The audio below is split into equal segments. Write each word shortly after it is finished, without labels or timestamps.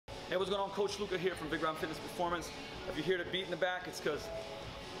Hey, what's going on? Coach Luka here from Big Round Fitness Performance. If you hear the beat in the back, it's because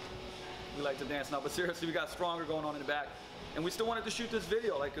we like to dance now, but seriously, we got stronger going on in the back. And we still wanted to shoot this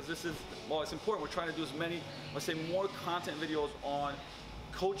video, like, because this is, well, it's important. We're trying to do as many, let's say, more content videos on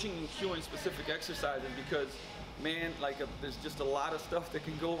coaching and cueing specific exercises because, man, like, there's just a lot of stuff that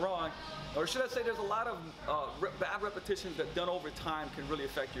can go wrong. Or should I say there's a lot of bad repetitions that done over time can really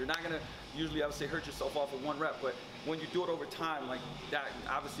affect you. You're not gonna usually, I would say, hurt yourself off with one rep, but when you do it over time, like that,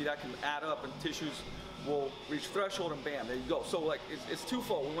 obviously that can add up and tissues will reach threshold and bam, there you go. So like, it's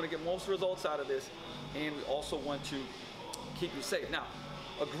twofold. We wanna get most results out of this and we also want to keep you safe. Now,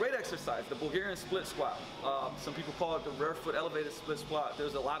 a great exercise, the Bulgarian Split Squat. Some people call it the rear foot elevated split squat.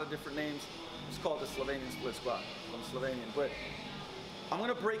 There's a lot of different names. It's called the Slovenian split squat. I'm Slovenian, but I'm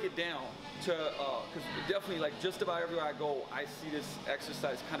gonna break it down to, because definitely, like, just about everywhere I go, I see this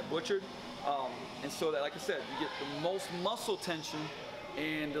exercise kind of butchered. And so that, like I said, you get the most muscle tension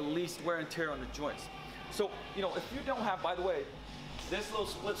and the least wear and tear on the joints. So, you know, if you don't have, by the way, this little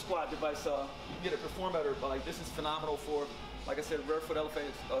split squat device, you can get it perform better, but like, this is phenomenal for, like I said, rear foot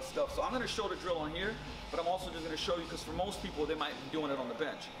elevated stuff. So I'm gonna show the drill on here, but I'm also just gonna show you, because for most people, they might be doing it on the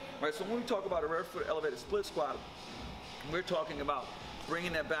bench, right? So when we talk about a rear foot elevated split squat, we're talking about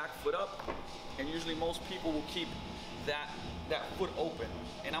bringing that back foot up, and usually most people will keep that foot open.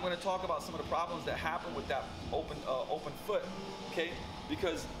 And I'm gonna talk about some of the problems that happen with that open foot, okay?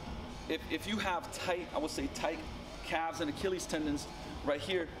 Because if you have tight, I would say tight calves and Achilles tendons right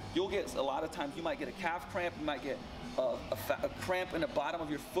here, you'll get, a lot of times, you might get a calf cramp, you might get a cramp in the bottom of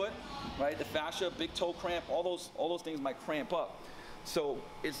your foot, right? The fascia, big toe cramp, all those things might cramp up. So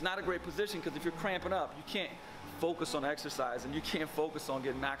it's not a great position, because if you're cramping up, you can't focus on exercise and you can't focus on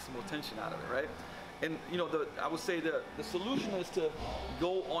getting maximal tension out of it, right? And you know, I would say the solution is to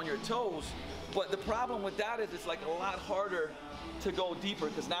go on your toes, but the problem with that is it's like a lot harder to go deeper,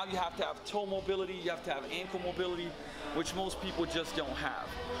 because now you have to have toe mobility, you have to have ankle mobility, which most people just don't have.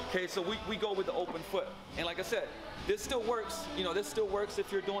 Okay, so we go with the open foot. And like I said, this still works, you know, this still works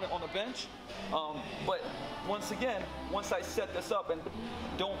if you're doing it on the bench. But once again, once I set this up, and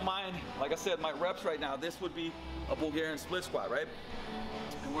don't mind, like I said, my reps right now, this would be a Bulgarian split squat, right?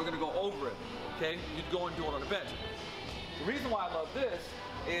 And we're gonna go over it, okay? You'd go and do it on the bench. The reason why I love this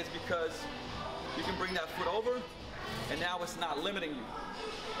is because you can bring that foot over, and now it's not limiting you,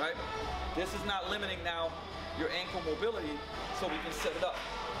 right? This is not limiting now your ankle mobility, so we can set it up.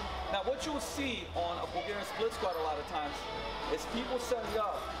 Now what you'll see on a Bulgarian split squat a lot of times is people setting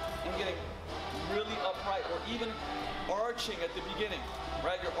up and getting really upright, or even arching at the beginning,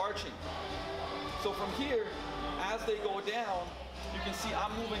 right? You're arching. So from here, as they go down, you can see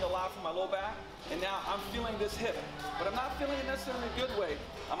I'm moving a lot from my low back, and now I'm feeling this hip, but I'm not feeling it necessarily in a good way.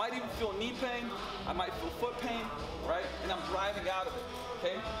 I might even feel knee pain, I might feel foot pain, right? And I'm driving out of it,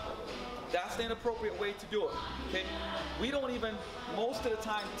 okay? That's the inappropriate way to do it, okay? We don't even, most of the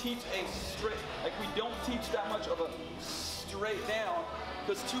time, teach a straight, like we don't teach that much of a straight down,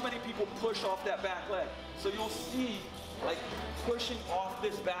 because too many people push off that back leg. So you'll see, like, pushing off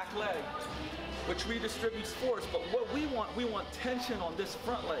this back leg, which redistributes force, but what we want tension on this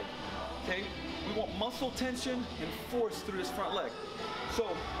front leg, okay? We want muscle tension and force through this front leg. So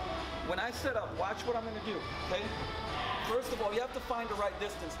when I set up, watch what I'm gonna do, okay? First of all, you have to find the right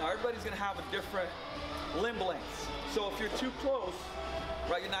distance. Now everybody's gonna have a different limb length. So if you're too close,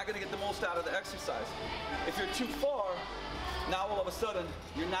 right, you're not gonna get the most out of the exercise. If you're too far, now all of a sudden,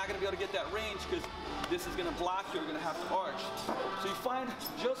 you're not gonna be able to get that range, because this is gonna block you, you're gonna have to arch. So you find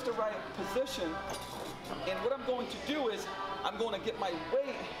just the right position, and what I'm going to do is, I'm going to get my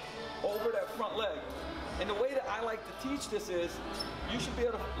weight over that front leg. And the way that I like to teach this is, you should be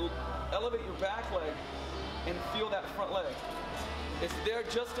able to elevate your back leg and feel that front leg. It's there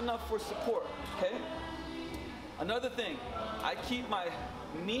just enough for support, okay? Another thing, I keep my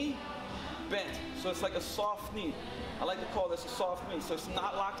knee bent, so it's like a soft knee. I like to call this a soft knee, so it's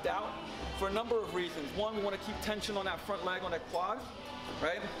not locked out for a number of reasons. One, we want to keep tension on that front leg, on that quad,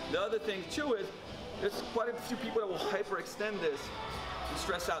 right? The other thing too is, there's quite a few people that will hyperextend this and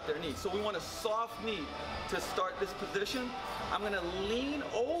stress out their knee. So we want a soft knee to start this position. I'm gonna lean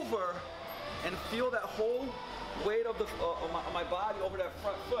over and feel that whole weight of my body over that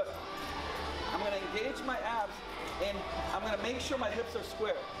front foot. I'm gonna engage my abs, and I'm gonna make sure my hips are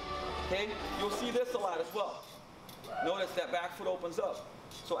square, okay? You'll see this a lot as well. Notice that back foot opens up.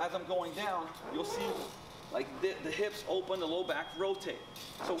 So as I'm going down, you'll see like the hips open, the low back rotate.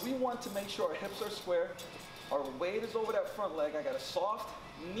 So we want to make sure our hips are square, our weight is over that front leg, I got a soft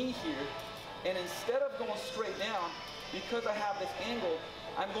knee here, and instead of going straight down, because I have this angle,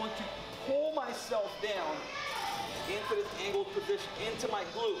 I'm going to pull myself down into this angled position, into my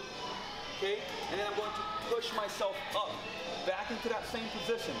glute, okay? And then I'm going to push myself up, back into that same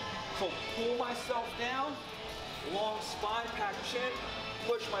position. So pull myself down, long spine, pack chin,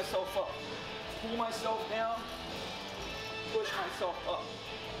 push myself up. Pull myself down, push myself up,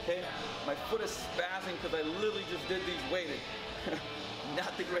 okay? My foot is spazzing because I literally just did these weighted.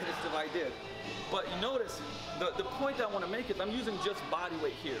 Not the greatest of ideas. But you notice, the point that I want to make is I'm using just body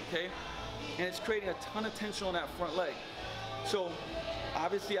weight here, okay? And it's creating a ton of tension on that front leg. So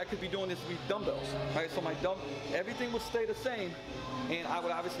obviously I could be doing this with dumbbells, right? So everything would stay the same, and I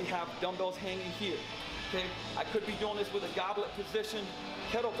would obviously have dumbbells hanging here, okay? I could be doing this with a goblet position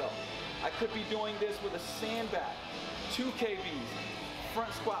kettlebell. I could be doing this with a sandbag, 2 kbs,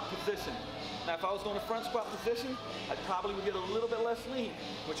 front squat position. Now if I was doing a front squat position, I probably would get a little bit less lean,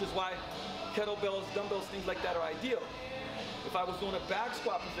 which is why kettlebells, dumbbells, things like that are ideal. If I was doing a back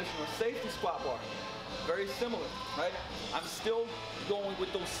squat position or safety squat bar, very similar, right? I'm still going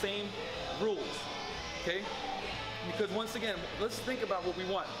with those same rules, okay? Because once again, let's think about what we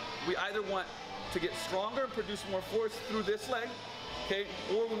want. We either want to get stronger and produce more force through this leg, okay?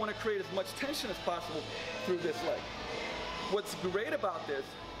 Or we want to create as much tension as possible through this leg. What's great about this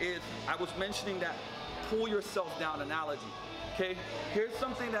is I was mentioning that pull yourself down analogy, okay? Here's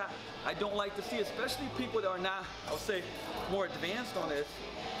something that I don't like to see, especially people that are not, I'll say, more advanced on this,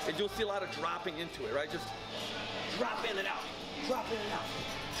 is you'll see a lot of dropping into it, right? Just drop in and out, drop in and out,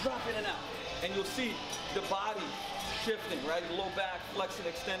 drop in and out. And you'll see the body shifting, right? The low back flexing,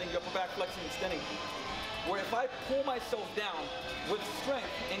 extending, the upper back flexing, extending. Where if I pull myself down with strength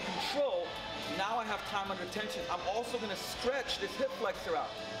and control, now I have time under tension. I'm also gonna stretch this hip flexor out,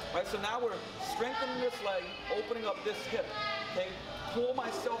 right? So now we're strengthening this leg, opening up this hip, okay? Pull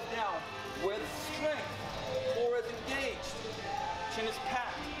myself down with strength, core is engaged, chin is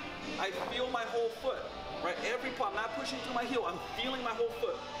packed. I feel my whole foot, right? Every part, I'm not pushing through my heel, I'm feeling my whole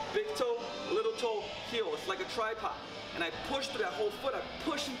foot. Big toe, little toe, heel, it's like a tripod. And I push through that whole foot, I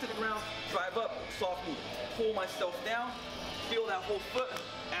push into the ground, drive up, soft knee. Pull myself down, feel that whole foot,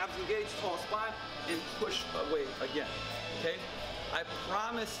 abs engaged, tall spine, and push away again, okay? I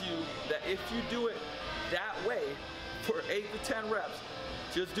promise you that if you do it that way for 8 to 10 reps,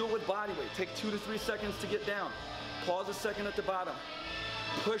 just do it with body weight. Take 2 to 3 seconds to get down. Pause a second at the bottom.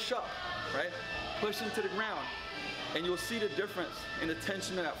 Push up, right? Push into the ground, and you'll see the difference in the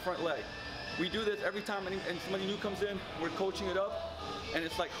tension in that front leg. We do this every time somebody new comes in, we're coaching it up, and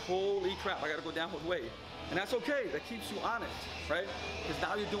it's like, holy crap, I gotta go down with weight. And that's okay, that keeps you honest, right? Because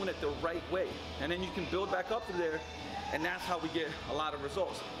now you're doing it the right way. And then you can build back up to there, and that's how we get a lot of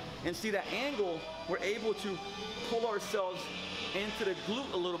results. And see that angle, we're able to pull ourselves into the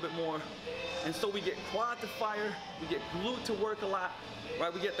glute a little bit more. And so we get quad to fire, we get glute to work a lot,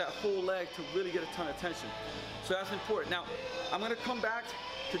 right? We get that whole leg to really get a ton of tension. So that's important. Now, I'm gonna come back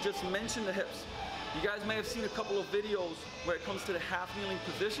to just mention the hips. You guys may have seen a couple of videos where it comes to the half kneeling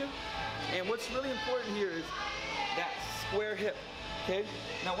position. And what's really important here is that square hip, okay?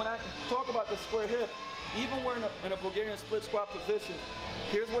 Now when I talk about the square hip, even when in a Bulgarian split squat position,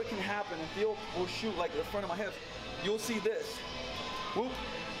 here's what can happen. If you will shoot like the front of my hips, you'll see this. Whoop.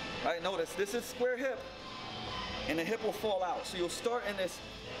 All right, notice this is square hip, and the hip will fall out. So you'll start in this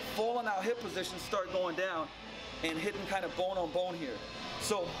falling out hip position, start going down, and hitting kind of bone on bone here.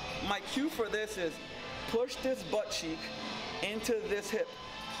 So my cue for this is push this butt cheek into this hip.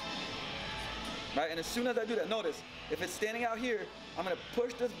 Right, and as soon as I do that, notice, if it's standing out here, I'm gonna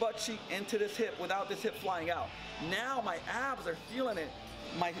push this butt cheek into this hip without this hip flying out. Now my abs are feeling it.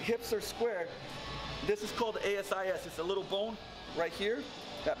 My hips are square. This is called the ASIS. It's a little bone right here,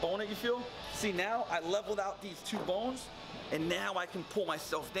 that bone that you feel. See, now I leveled out these two bones, and now I can pull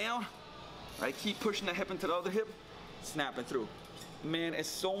myself down. Right, keep pushing the hip into the other hip, snapping through. Man, it's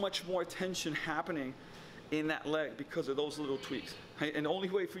so much more tension happening in that leg because of those little tweaks. Right? And the only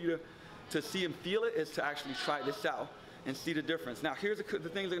way for you to see and feel it is to actually try this out and see the difference. Now, here's the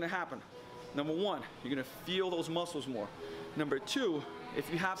things that are gonna happen. Number one, you're gonna feel those muscles more. Number two, if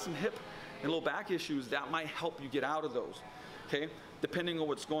you have some hip and low back issues, that might help you get out of those, okay? Depending on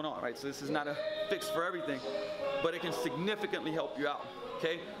what's going on, right? So this is not a fix for everything, but it can significantly help you out,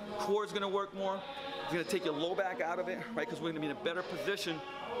 okay? Core's gonna work more. It's gonna take your low back out of it, right? Because we're gonna be in a better position.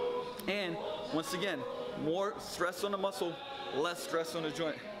 And once again, more stress on the muscle, less stress on the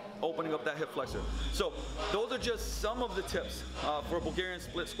joint, opening up that hip flexor. So those are just some of the tips for a Bulgarian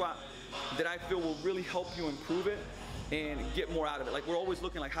split squat that I feel will really help you improve it and get more out of it. Like, we're always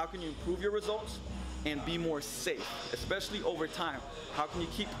looking like, how can you improve your results and be more safe, especially over time? How can you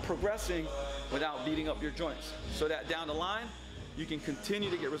keep progressing without beating up your joints so that down the line you can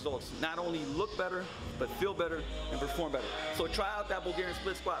continue to get results. Not only look better, but feel better and perform better. So try out that Bulgarian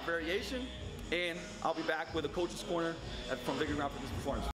split squat variation, and I'll be back with a coach's corner from Bigger Ground Fitness Performance.